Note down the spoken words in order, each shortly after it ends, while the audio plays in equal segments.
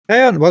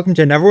Hey and welcome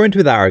to Neverwinter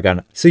with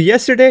Aragon. So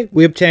yesterday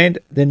we obtained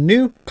the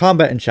new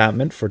combat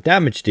enchantment for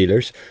damage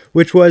dealers,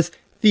 which was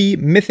the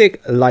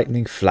Mythic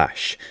Lightning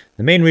Flash.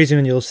 The main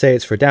reason you'll say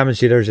it's for damage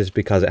dealers is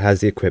because it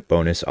has the equip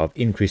bonus of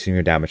increasing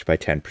your damage by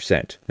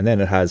 10%, and then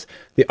it has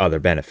the other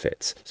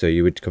benefits. So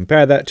you would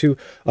compare that to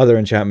other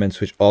enchantments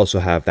which also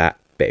have that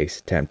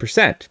base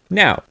 10%.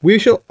 Now, we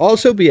shall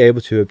also be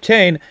able to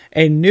obtain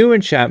a new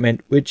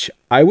enchantment which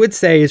I would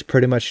say is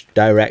pretty much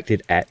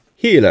directed at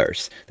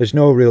healers. There's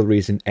no real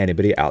reason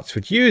anybody else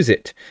would use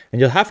it.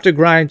 And you'll have to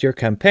grind your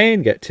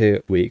campaign, get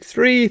to week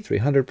 3,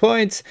 300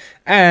 points,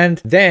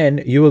 and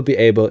then you will be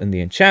able in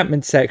the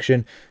enchantment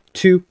section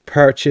to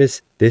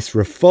purchase this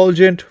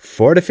Refulgent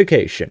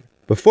Fortification.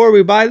 Before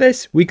we buy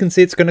this, we can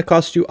see it's going to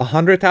cost you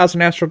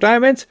 100,000 astral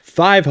diamonds,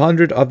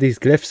 500 of these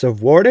glyphs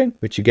of warding,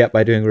 which you get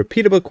by doing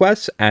repeatable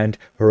quests and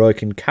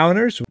heroic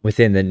encounters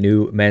within the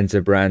new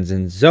Mensa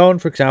Branson zone.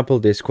 For example,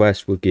 this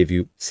quest will give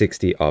you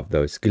 60 of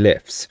those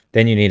glyphs.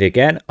 Then you need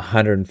again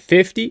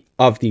 150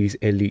 of these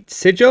elite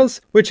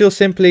sigils, which you'll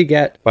simply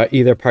get by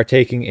either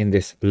partaking in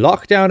this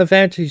lockdown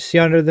event you see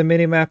under the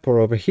minimap or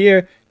over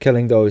here,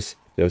 killing those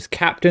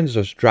captains,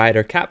 those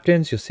Drider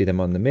captains, you'll see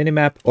them on the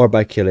minimap, or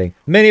by killing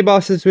mini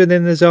bosses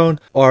within the zone,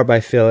 or by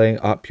filling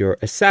up your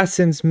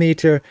assassin's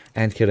meter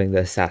and killing the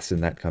assassin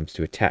that comes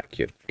to attack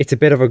you. It's a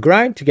bit of a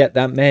grind to get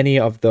that many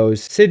of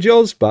those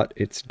sigils, but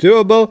it's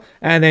doable,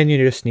 and then you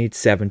just need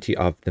 70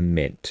 of the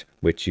mint,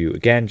 which you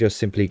again just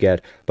simply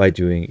get by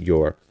doing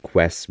your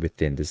quests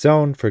within the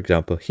zone. For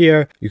example,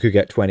 here you could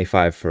get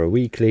 25 for a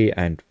weekly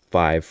and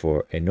 5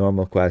 for a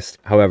normal quest.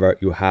 However,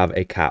 you have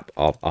a cap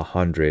of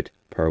 100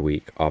 per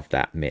week of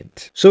that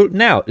mint. So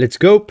now let's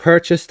go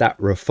purchase that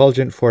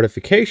Refulgent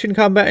Fortification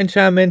Combat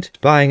Enchantment.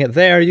 Buying it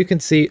there, you can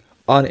see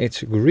on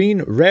its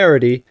green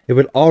rarity, it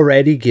will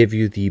already give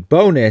you the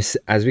bonus,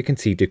 as we can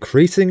see,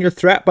 decreasing your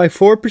threat by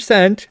 4.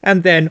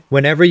 And then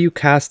whenever you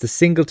cast a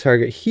single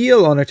target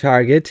heal on a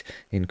target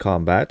in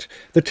combat,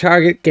 the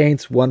target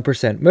gains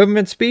 1%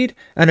 movement speed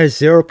and a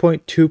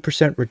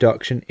 0.2%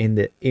 reduction in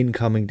the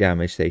incoming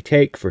damage they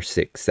take for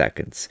 6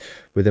 seconds,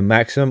 with a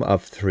maximum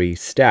of 3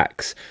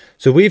 stacks.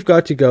 So we've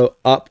got to go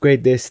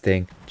upgrade this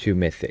thing to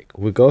Mythic.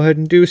 We'll go ahead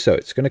and do so.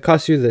 It's going to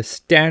cost you the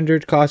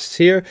standard costs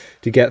here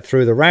to get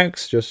through the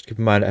ranks. Just keep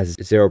in mind it has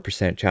a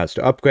 0% chance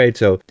to upgrade.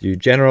 So the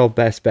general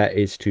best bet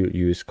is to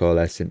use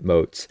coalescent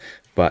motes,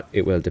 but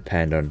it will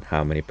depend on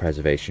how many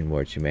preservation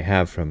wards you may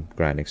have from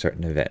grinding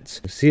certain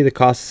events. See the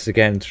costs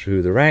again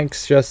through the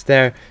ranks just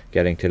there,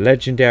 getting to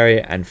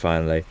legendary and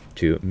finally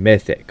to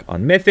mythic.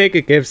 On mythic,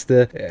 it gives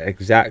the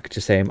exact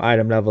same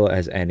item level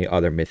as any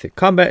other mythic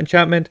combat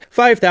enchantment,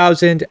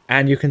 5,000,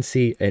 and you can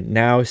see it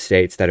now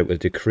states that it will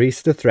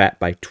decrease the threat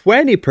by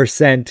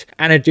 20%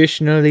 and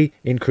additionally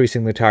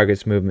increasing the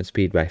target's movement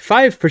speed by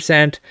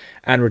 5%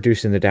 and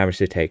reducing the damage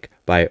they take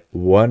by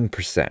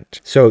 1%.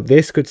 So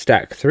this could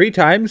stack 3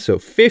 times, so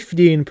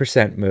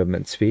 15%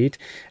 movement speed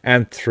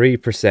and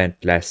 3%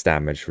 less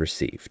damage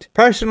received.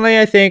 Personally,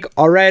 I think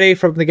already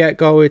from the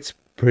get-go it's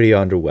pretty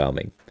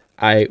underwhelming.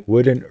 I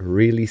wouldn't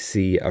really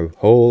see a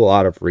whole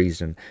lot of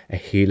reason a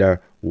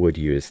healer would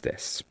use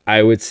this.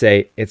 I would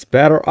say it's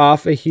better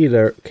off a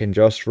healer can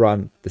just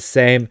run the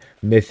same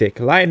Mythic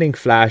Lightning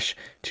Flash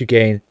to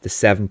gain the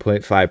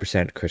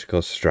 7.5%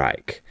 critical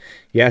strike.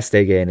 Yes,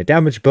 they gain a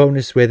damage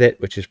bonus with it,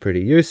 which is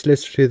pretty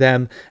useless to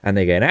them, and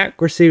they gain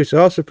accuracy, which is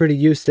also pretty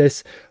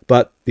useless,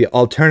 but the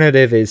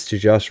alternative is to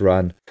just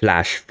run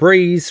Flash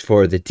Freeze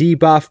for the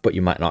debuff, but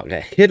you might not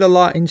get hit a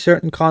lot in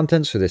certain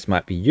content, so this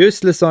might be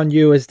useless on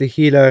you as the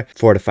healer.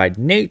 Fortified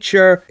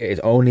Nature is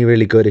only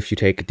really good if you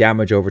take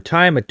damage over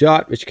time, a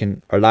dot, which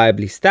can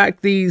reliably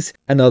stack these,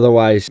 and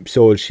otherwise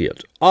Soul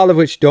Shield. All of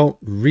which don't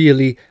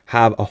really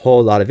have a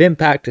whole lot of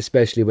impact,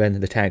 especially when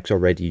the tank's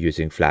already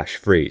using Flash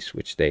Freeze,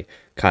 which they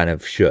kind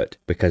of should,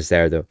 because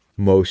they're the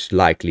most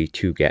likely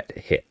to get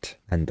hit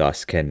and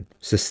thus can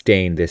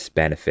sustain this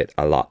benefit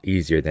a lot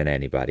easier than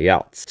anybody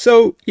else.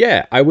 So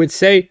yeah, I would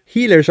say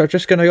healers are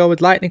just going to go with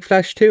Lightning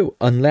Flash too,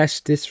 unless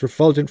this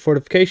Refulgent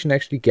Fortification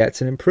actually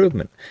gets an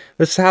improvement.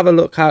 Let's have a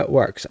look how it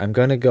works. I'm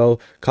going to go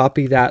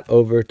copy that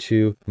over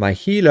to my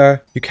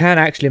healer. You can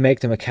actually make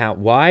them account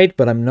wide,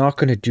 but I'm not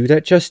going to do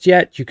that just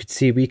yet. You could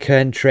see we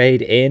can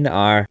trade in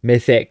our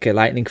Mythic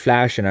Lightning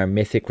Flash and our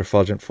Mythic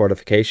Refulgent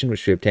Fortification,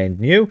 which we obtained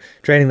new.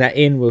 Trading that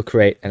in will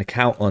create an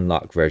account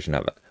unlock version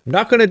of it. I'm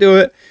not going to do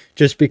it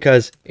just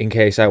because in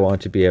case I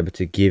want to be able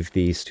to give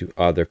these to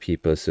other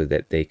people so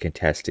that they can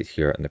test it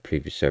here on the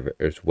preview server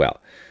as well.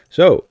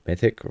 So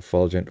Mythic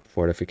Refulgent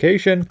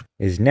Fortification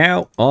is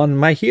now on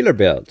my healer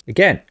build.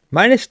 Again,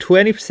 minus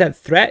 20%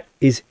 threat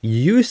is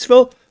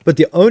useful, but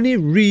the only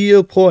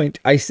real point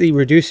I see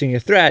reducing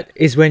your threat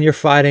is when you're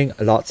fighting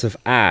lots of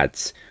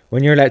adds.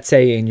 When you're, let's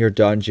say, in your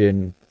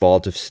dungeon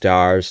Vault of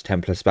Stars,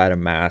 Temple of Spider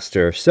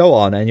Master, so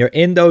on, and you're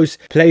in those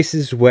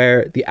places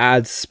where the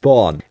ads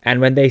spawn. And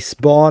when they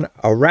spawn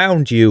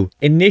around you,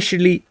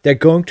 initially they're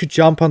going to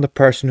jump on the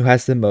person who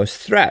has the most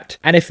threat.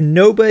 And if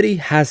nobody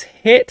has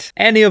hit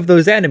any of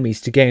those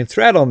enemies to gain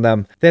threat on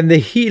them, then the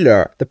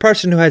healer, the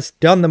person who has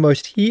done the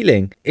most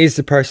healing, is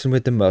the person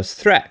with the most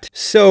threat.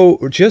 So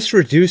just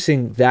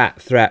reducing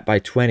that threat by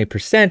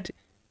 20%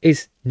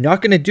 is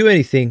not going to do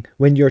anything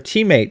when your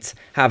teammates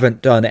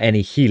haven't done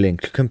any healing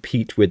to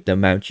compete with the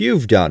amount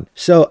you've done.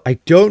 So I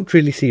don't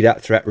really see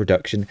that threat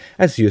reduction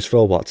as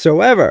useful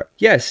whatsoever.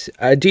 Yes,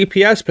 a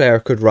DPS player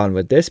could run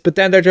with this, but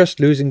then they're just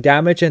losing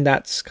damage, and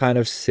that's kind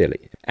of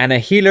silly. And a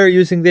healer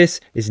using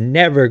this is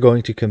never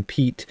going to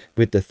compete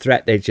with the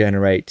threat they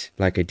generate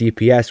like a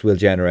DPS will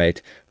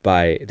generate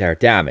by their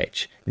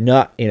damage.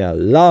 Not in a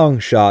long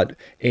shot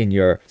in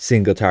your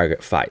single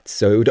target fights.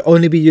 So it would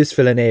only be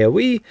useful in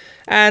AoE,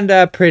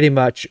 and pretty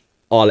much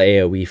all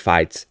AoE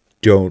fights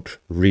don't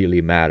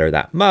really matter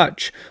that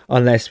much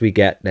unless we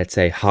get, let's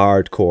say,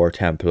 hardcore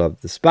Temple of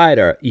the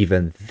Spider.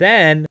 Even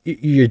then,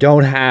 you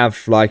don't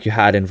have, like you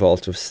had in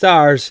Vault of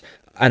Stars,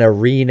 an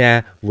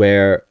arena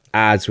where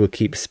ads will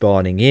keep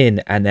spawning in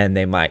and then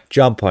they might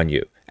jump on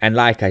you. And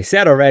like I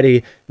said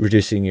already,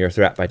 reducing your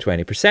threat by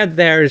 20%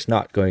 there is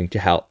not going to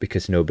help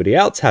because nobody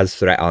else has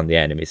threat on the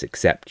enemies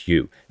except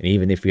you. And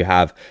even if you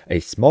have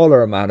a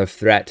smaller amount of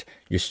threat,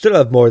 you still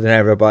have more than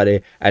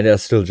everybody and they'll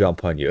still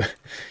jump on you.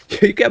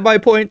 You get my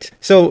point?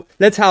 So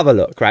let's have a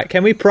look, right?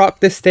 Can we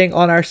proc this thing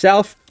on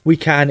ourselves? We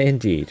can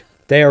indeed.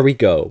 There we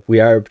go. We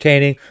are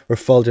obtaining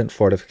Refulgent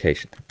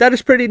Fortification. That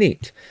is pretty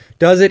neat.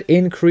 Does it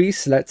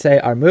increase, let's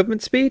say, our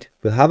movement speed?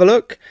 We'll have a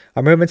look.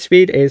 Our movement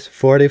speed is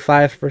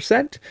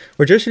 45%.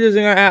 We're just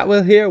using our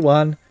at-will here.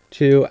 1,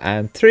 2,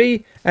 and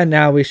 3. And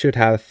now we should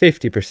have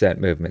 50%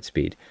 movement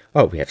speed.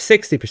 Oh, we have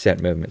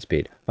 60% movement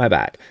speed. My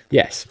bad.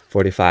 Yes,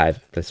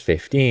 45 plus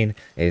 15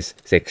 is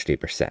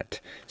 60%.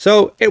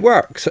 So it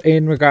works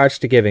in regards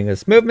to giving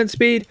us movement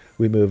speed.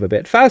 We move a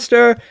bit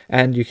faster,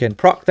 and you can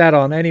proc that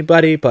on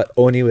anybody, but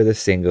only with a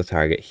single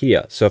target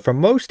heal. So for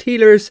most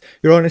healers,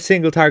 your only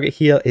single target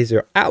heal is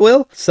your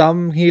at-will.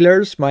 Some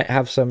healers might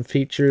have some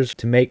features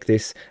to make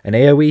this an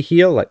AoE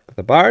heal, like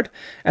the Bard.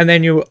 And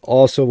then you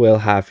also will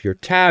have your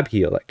tab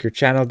heal, like your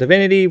Channel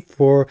Divinity.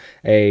 For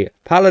a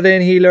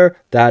Paladin healer,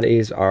 that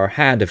is our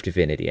Hand of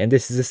Divinity, and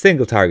this is a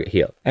single target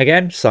heal.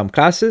 Again, some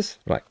classes,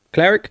 like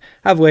Cleric,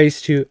 have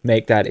ways to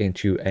make that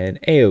into an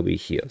AoE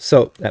heal,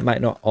 so that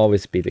might not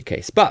always be the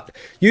case. But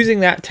using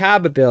that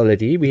tab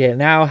ability, we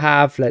now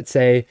have, let's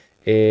say,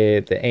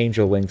 the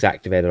Angel Wings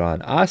activated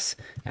on us,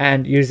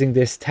 and using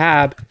this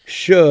tab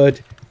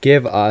should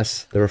give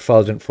us the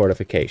Refulgent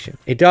Fortification.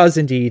 It does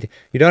indeed.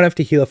 You don't have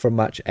to heal for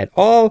much at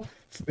all.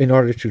 In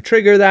order to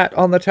trigger that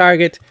on the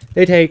target,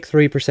 they take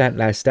 3%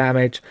 less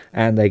damage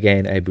and they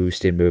gain a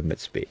boost in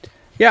movement speed.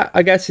 Yeah,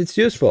 I guess it's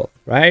useful,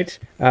 right?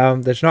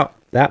 There's not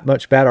that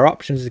much better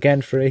options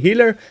again for a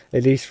healer,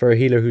 at least for a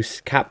healer who's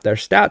capped their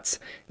stats.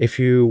 If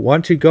you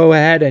want to go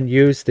ahead and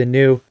use the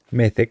new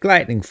Mythic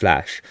Lightning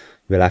Flash,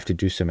 you'll have to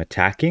do some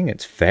attacking.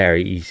 It's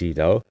very easy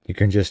though. You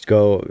can just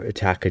go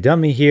attack a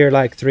dummy here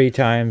like 3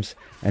 times,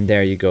 and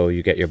there you go.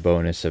 You get your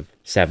bonus of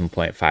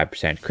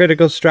 7.5%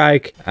 critical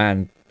strike,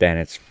 and then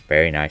it's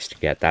very nice to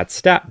get that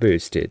stat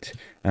boosted.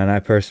 And I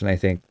personally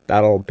think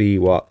that'll be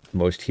what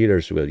most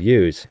healers will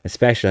use,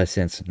 especially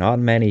since not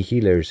many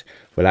healers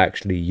will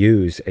actually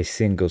use a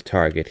single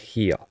target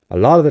heal. A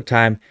lot of the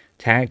time,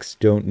 tanks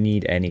don't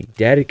need any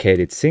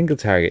dedicated single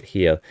target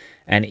heal,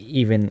 and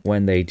even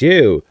when they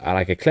do,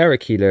 like a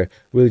cleric healer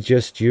will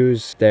just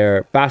use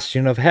their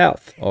Bastion of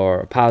Health,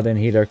 or a paladin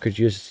healer could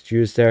just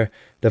use their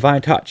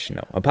Divine Touch.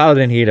 No, a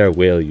paladin healer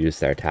will use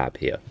their tab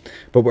heal,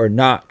 but we're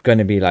not going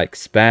to be like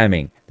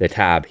spamming the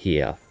tab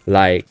heal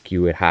like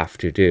you would have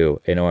to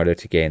do in order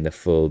to gain the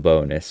full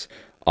bonus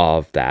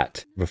of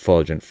that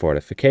Refulgent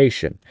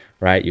Fortification,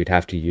 right? You'd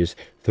have to use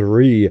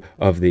 3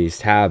 of these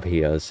tab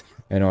heals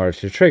in order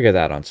to trigger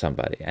that on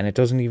somebody, and it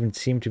doesn't even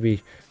seem to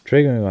be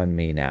triggering on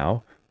me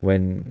now,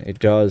 when it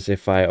does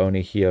if I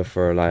only heal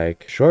for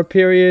like a short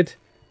period.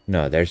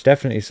 No, there's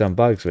definitely some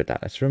bugs with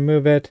that. Let's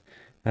remove it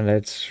and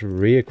let's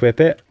re-equip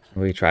it.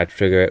 We try to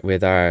trigger it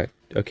with our...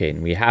 Okay,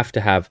 we have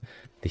to have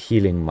the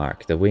healing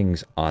mark, the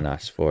wings on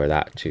us, for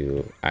that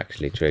to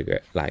actually trigger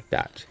it like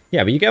that.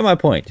 Yeah, but you get my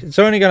point. It's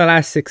only going to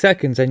last 6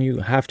 seconds and you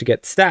have to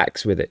get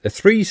stacks with it,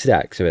 3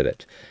 stacks with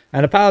it.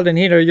 And a paladin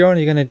healer, you're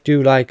only going to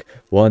do like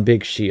 1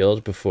 big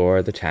shield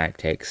before the tank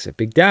takes a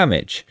big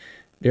damage.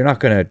 You're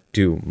not going to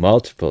do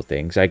multiple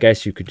things. I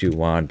guess you could do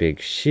 1 big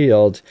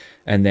shield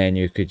and then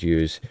you could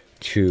use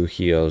 2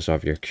 heals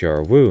of your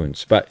cure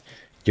wounds, but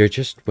you're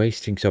just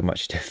wasting so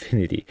much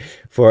divinity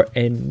for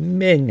a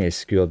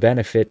minuscule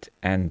benefit,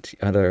 and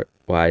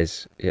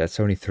otherwise, yeah, it's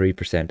only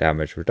 3%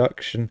 damage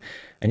reduction,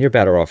 and you're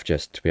better off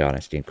just, to be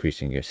honest,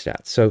 increasing your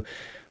stats. So,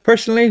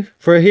 personally,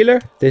 for a healer,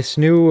 this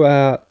new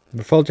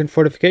Refulgent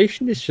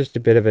Fortification is just a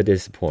bit of a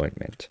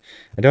disappointment.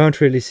 I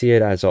don't really see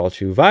it as all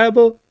too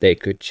viable. They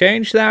could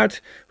change that.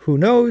 Who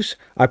knows?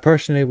 I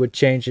personally would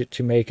change it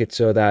to make it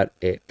so that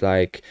it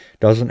like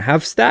doesn't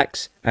have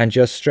stacks and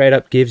just straight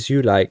up gives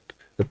you like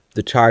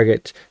the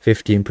target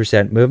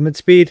 15% movement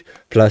speed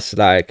plus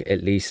like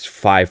at least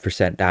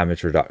 5%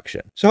 damage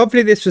reduction. So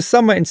hopefully this was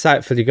somewhat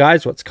insightful, you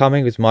guys, what's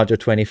coming with module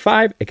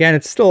 25. Again,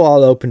 it's still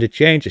all open to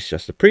change. It's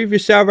just a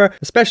preview server.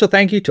 A special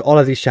thank you to all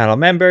of these channel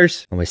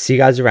members, and we'll see you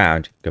guys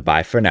around.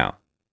 Goodbye for now.